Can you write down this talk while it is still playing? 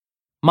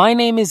My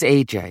name is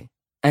AJ,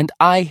 and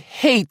I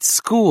hate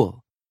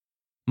school.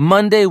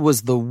 Monday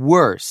was the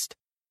worst.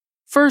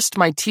 First,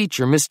 my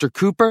teacher, Mr.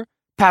 Cooper,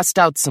 passed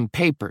out some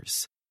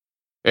papers.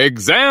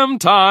 Exam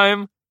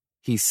time,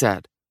 he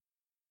said.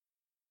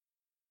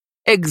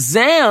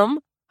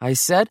 Exam? I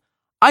said.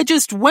 I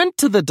just went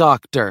to the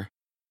doctor.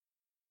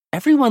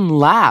 Everyone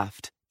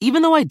laughed,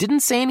 even though I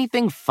didn't say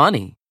anything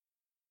funny.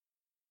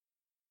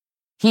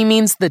 He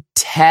means the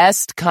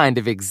test kind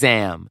of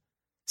exam,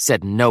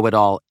 said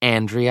know-it-all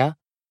Andrea.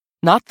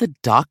 Not the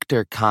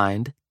doctor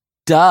kind.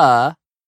 Duh.